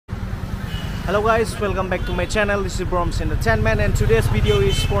Hello guys, welcome back to my channel. This is Brom's Entertainment and today's video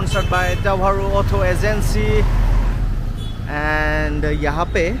is sponsored by Daoharu Auto Agency. And यहाँ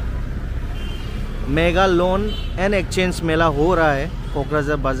पे mega loan and exchange मेला हो रहा है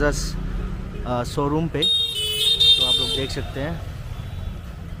Kokrajhar Bajaj showroom पे, तो आप लोग देख सकते हैं।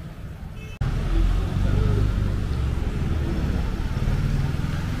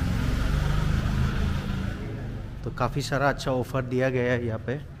 तो काफ़ी सारा अच्छा ऑफर दिया गया है यहाँ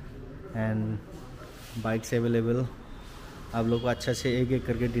पे एंड बाइक्स अवेलेबल। आप लोग को अच्छा से एक एक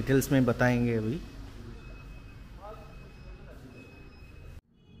करके डिटेल्स में बताएंगे अभी।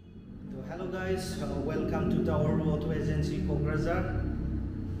 तो hello guys, welcome to Daoharu Auto Agency Kokrajhar.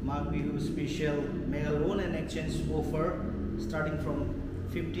 Magh Bihu special mega loan and exchange offer starting from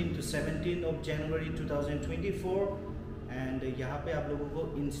 15 to 17 of January 2024 and यहाँ पे आप लोगों को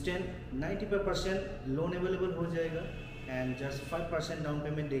इंस्टेंट 95% लोन अवेलेबल हो जाएगा एंड जस्ट 5% डाउन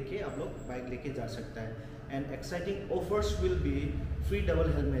पेमेंट देके आप लोग बाइक लेके जा सकता है। And exciting offers will be free double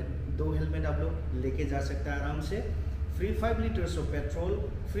helmet, 2 helmet आप लोग लेके जा सकता है आराम से, free 5 litres of petrol,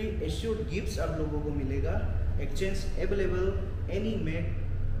 free assured gifts आप लोगों को मिलेगा, exchange available any make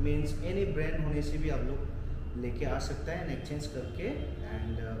means any brand होने से भी आप लोग लेके आ सकता है एंड एक्सचेंज करके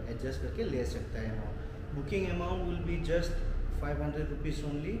एंड एडजस्ट करके ले सकता है। Booking amount will be just 500 rupees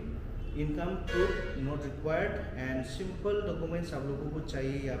only. Income proof not required and simple documents आप लोगों को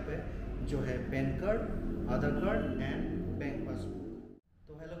चाहिए यहाँ पे, जो है pan card, Aadhaar card and bank passbook.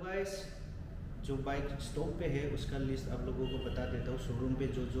 तो हेलो गाइस, जो बाइक स्टॉक पे है उसका लिस्ट आप लोगों को बता देता हूँ। शोरूम पे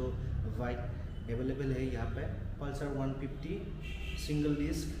जो बाइक अवेलेबल है यहाँ पे, Pulsar 150 single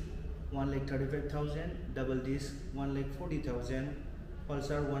disc 1,35,000, double disc 1,40,000,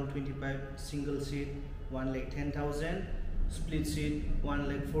 Pulsar 125 single seat 1,10,000, split seat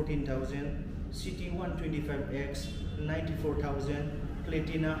 1,14,000, CT 125X 94,000,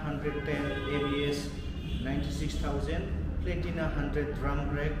 Platina 110 ABS 96,000, Platina 100 drum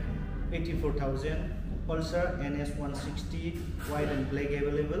brake 84,000, Pulsar NS 160 white and black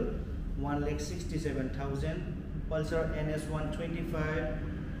available 1,67,000, Pulsar NS 125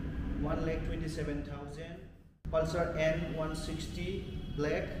 1,27,000, Pulsar N 160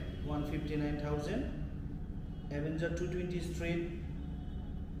 black 159,000, Avenger 220 straight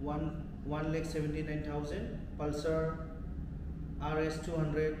 1,79,000, Pulsar RS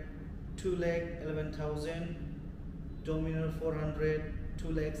 200 2,11,000, Dominar 400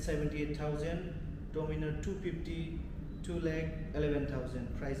 2,78,000, Dominar 250 2,11,000।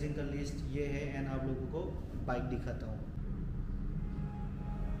 Pricing का list ये है and आप लोगों को bike दिखाता हूँ।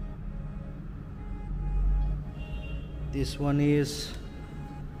 This one is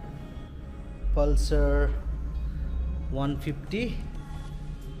Pulsar 150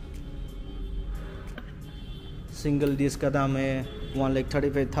 single disc का दाम है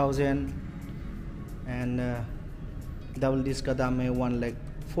 1,35,000 एंड डबल डिस्क का दाम है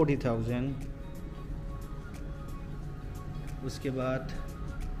 1,40,000। उसके बाद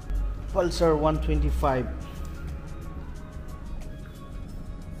Pulsar 125,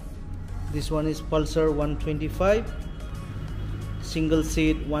 this one is Pulsar 125 single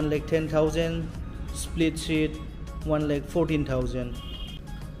seat 1,10,000, split seat 1,14,000,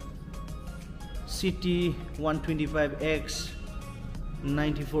 CT 125X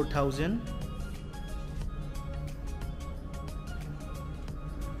 94,000,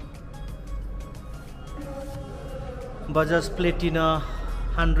 Bajaj Platina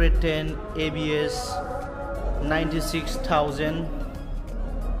 110 ABS 96,000,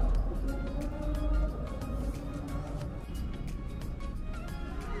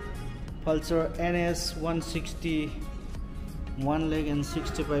 Pulsar NS 160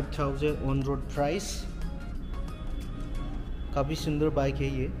 1,65,000 on road price. काफ़ी सुंदर बाइक है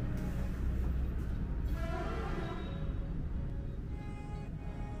ये।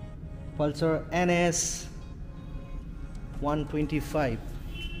 Pulsar NS 125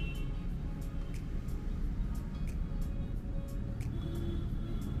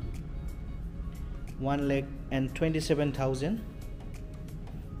 1,27,000,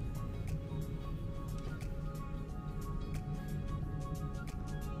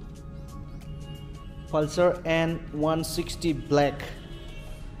 Pulsar N 160 black,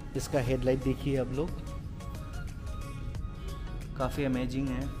 इसका हेडलाइट देखिए आप लोग, काफ़ी अमेजिंग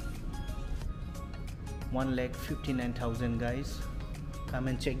है। 1,59,000 guys, come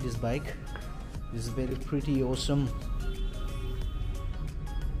and check this bike, this is very pretty awesome।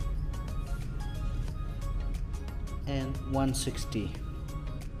 And 160,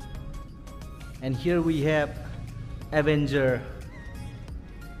 and here we have Avenger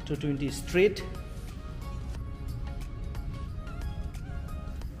 220 straight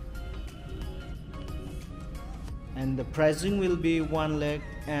and the pricing will be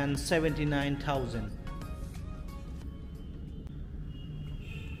 1,79,000.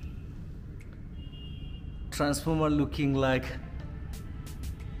 Transformer looking like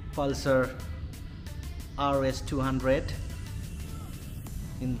Pulsar RS200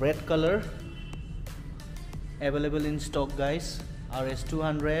 in red color, available in stock guys.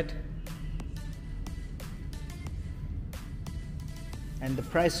 RS200, and the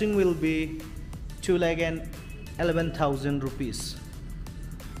pricing will be 2,11,000 rupees.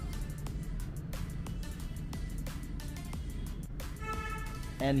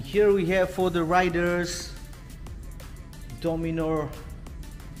 And here we have for the riders Dominar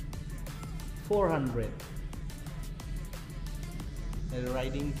 400.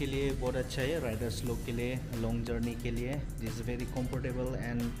 Riding के लिए बहुत अच्छा है, Riders लोग के लिए, long journey के लिए. This is very comfortable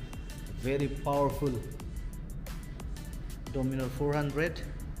and very powerful Dominar 400,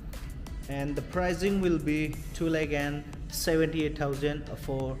 and the pricing will be 2,78,000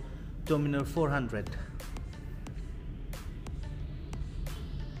 for Dominar 400.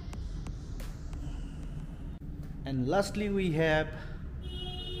 And lastly we have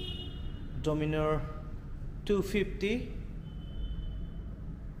Dominar 250.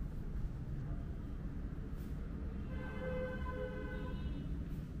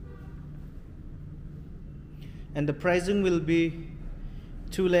 And the pricing will be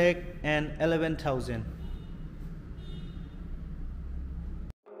 2,11,000.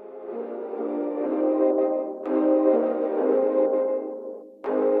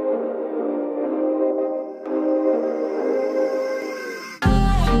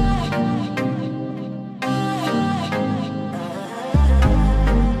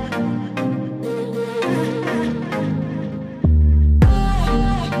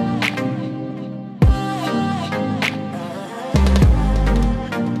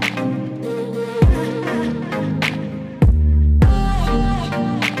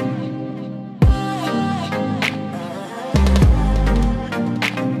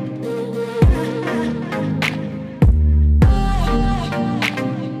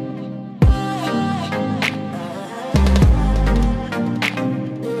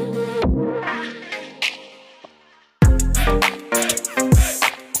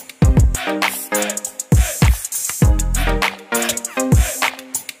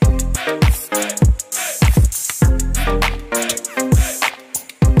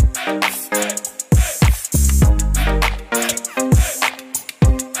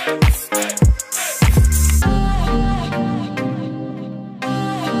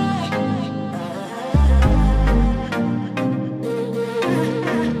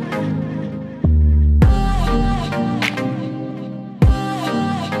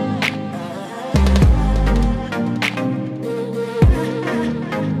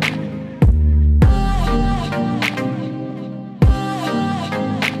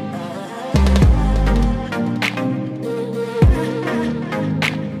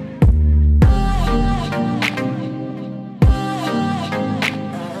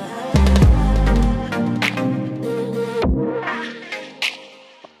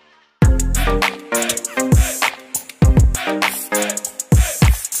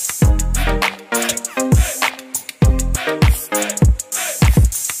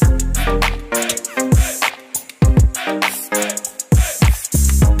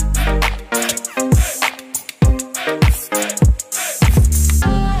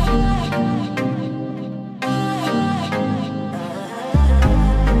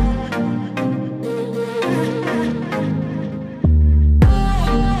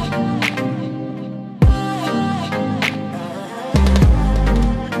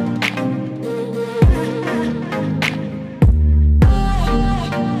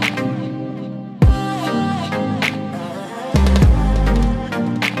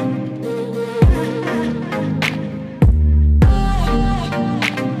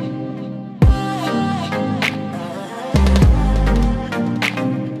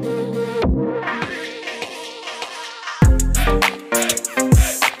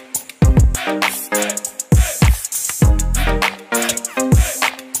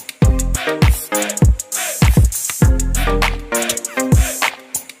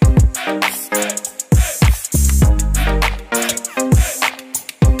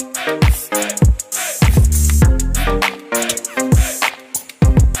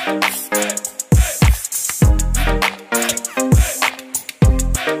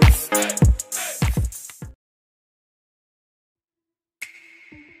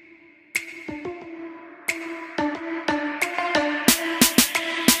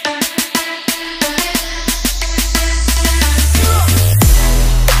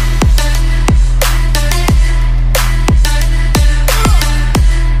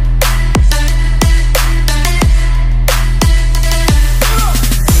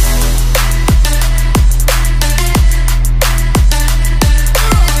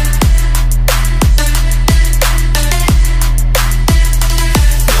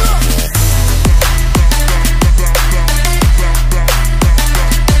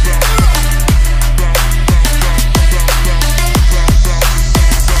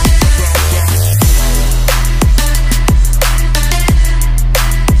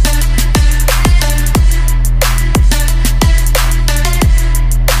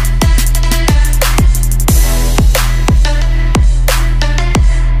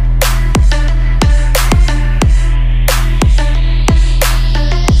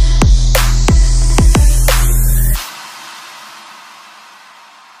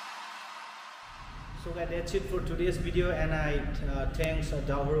 that's it for today's video, and I thanks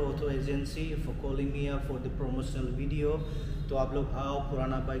Daoharu Auto Agency for calling me up for the promotional video. तो आप लोग आओ,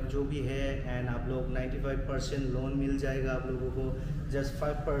 पुराना bike जो भी है, and आप लोग 95% लोन मिल जाएगा आप लोगों को, जस्ट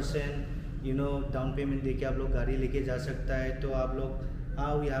 5% डाउन पेमेंट देके आप लोग गाड़ी लेके जा सकता है. तो आप लोग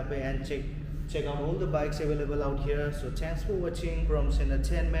आओ यहाँ पे and check out all the bikes available out here. So thanks for watching from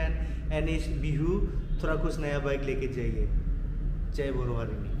Entertainment, and इस बिहू थोड़ा कुछ नया बाइक लेके जाइए. जय बोरो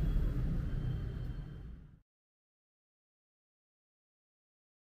हरिणी.